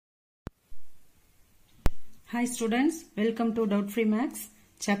Hi students, welcome to Doubt Free Maths.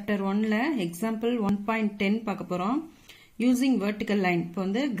 Chapter 1 ல example 1.10 பார்க்க போறோம். Using vertical line. இப்போ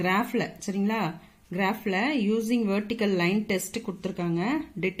வந்து graphல சரிங்களா? Graphல using vertical line test கொடுத்திருக்காங்க.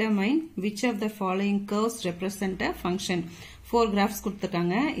 Determine which of the following curves represent a function. 4 graphs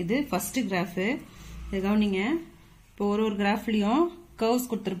கொடுத்திருக்காங்க. இது first graph. இது கவனிங்க. இப்போ ஒரு graphலயும் curves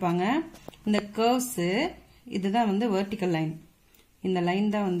கொடுத்திருப்பாங்க. இந்த curves இதுதான் வந்து vertical line. இந்த line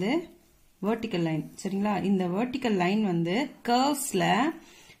தான் வந்து vertical line சரிங்களா இந்த vertical line வந்து curvesல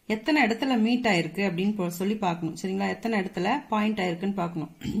எத்தனை இடத்துல மீட் ஆயிருக்கு அப்படினு சொல்லி பார்க்கணும் சரிங்களா எத்தனை இடத்துல பாயிண்ட் ஆயிருக்குன்னு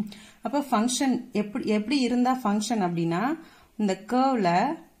பார்க்கணும் அப்ப ஃபங்க்ஷன் எப்படி இருந்தா ஃபங்க்ஷன் அப்படினா இந்த curveல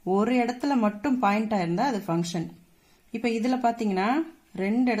ஒரு இடத்துல மட்டும் பாயிண்ட் ஆயிருந்தா அது ஃபங்க்ஷன் இப்போ இதுல பாத்தீங்கன்னா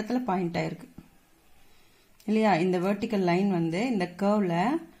ரெண்டு இடத்துல பாயிண்ட் ஆயிருக்கு இல்லையா இந்த vertical line வந்து இந்த curveல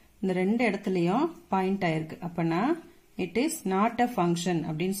இந்த ரெண்டு இடத்துலயும் பாயிண்ட் ஆயிருக்கு அப்பனா it is not a function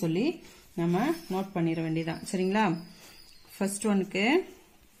அப்படினு சொல்லி நம்ம நோட் பண்ணிர வேண்டியதான் சரிங்களா first ஒன்க்கு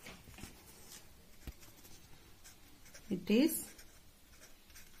it is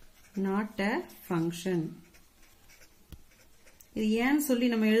not a function இது ஏன் சொல்லி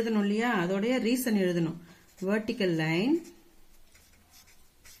நம்ம எழுதணும் இல்லையா அதோட ரீசன் எழுதணும் vertical line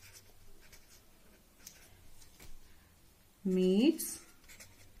meets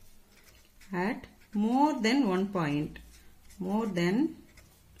at more than one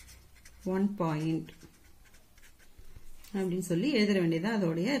point அப்படினு சொல்லி எழுத வேண்டியது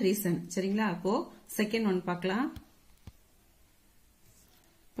அதோட ரீசன் சரிங்களா அப்போ செகண்ட் ஒன் பார்க்கலாம்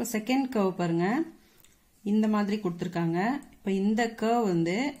இப்போ செகண்ட் கர்வ் பாருங்க இந்த மாதிரி கொடுத்திருக்காங்க இப்போ இந்த கர்வ்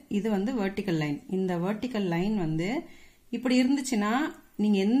வந்து இது வந்து வெர்டிகல் லைன் இந்த வெர்டிகல் லைன் வந்து இப்படி இருந்துச்சுன்னா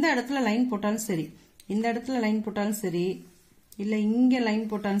நீங்க எந்த இடத்துல லைன் போட்டாலும் சரி இந்த இடத்துல லைன் போட்டாலும் சரி இல்ல இங்க லைன்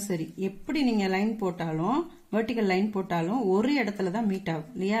போட்டாலும் சரி எப்படி நீங்க லைன் போட்டாலும் வெர்டிகல் லைன் போட்டாலும் ஒரு இடத்துல தான் மீட்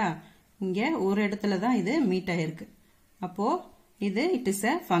ஆகும் இல்லையா இங்க ஒரு இடத்துல தான் இது மீட் ஆயிருக்கு அப்போ இது it is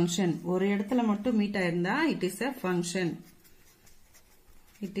a function ஒரு இடத்துல மட்டும் மீட் ஆயிருந்தா it is a function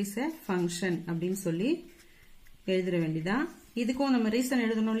அப்படினு சொல்லி எழுதிர வேண்டியதான் இதுக்கும் நம்ம ரீசன்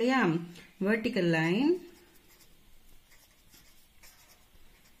எழுதணும் இல்லையா vertical line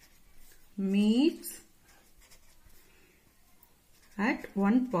meets at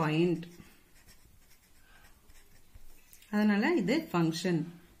one point அதனால இது function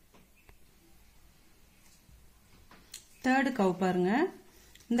third curve பாருங்க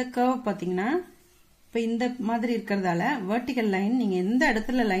இந்த curve பாத்தீங்கன்னா இப்ப இந்த மாதிரி இருக்கிறதால vertical line நீங்க எந்த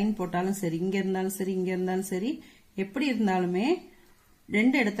இடத்துல லைன் போட்டாலும் சரி இங்க இருந்தாலும் சரி எப்படி இருந்தாலுமே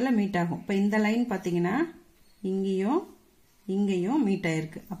ரெண்டு இடத்துல மீட் ஆகும் இப்ப இந்த லைன் பாத்தீங்கன்னா இங்கேயும் மீட்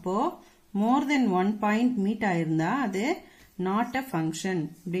ஆயிருக்கு அப்போ more than one point meet ஆயிருந்தா அது not a function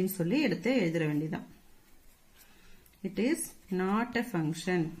அப்படினு சொல்லி எடுத்து எழுதிர வேண்டியதான் it is not a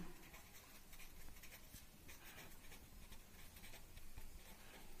function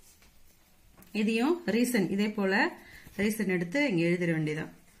இதையும் ரீசன் இதே போல ரீசன் எடுத்து இங்க எழுதிர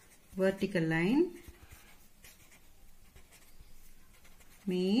வேண்டியதான் vertical line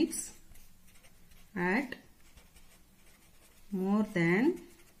meets at more than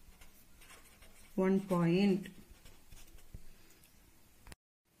one point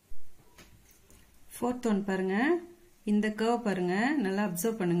fourth one பாருங்க இந்த கர்வ் பாருங்க நல்லா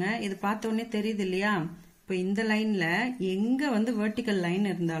அப்சர்வ் பண்ணுங்க இது பார்த்த உடனே தெரியுது இல்லையா இப்போ இந்த லைன்ல எங்க வந்து வெர்டிகல் லைன்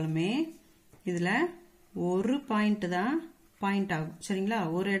இருந்தாலுமே இதுல ஒரு பாயிண்ட் தான் பாயிண்ட் ஆகும் சரிங்களா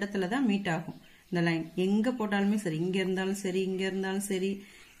ஒரு இடத்துல தான் மீட் ஆகும் இந்த லைன் எங்க போட்டாலுமே சரி இங்க இருந்தாலும் சரி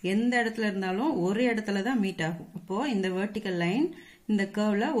எந்த இடத்துல இருந்தாலும் ஒரு இடத்துல தான் மீட் ஆகும் அப்போ இந்த வெர்டிகல் லைன் இந்த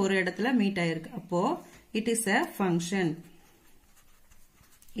கர்வ்ல ஒரு இடத்துல மீட் ஆயிருக்கு அப்போ it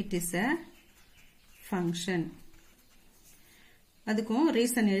is a function அதுக்கும்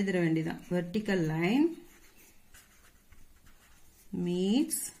ரீசன் எழுதிர வேண்டியதான் vertical line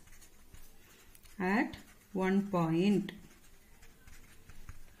meets at one point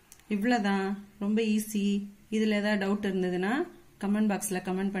இவ்வளவுதான் ரொம்ப ஈஸி இதுல ஏதாவது டவுட் இருந்ததுன்னா கமெண்ட் பாக்ஸ்ல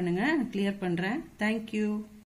கமெண்ட் பண்ணுங்க கிளியர் பண்றேன் Thank you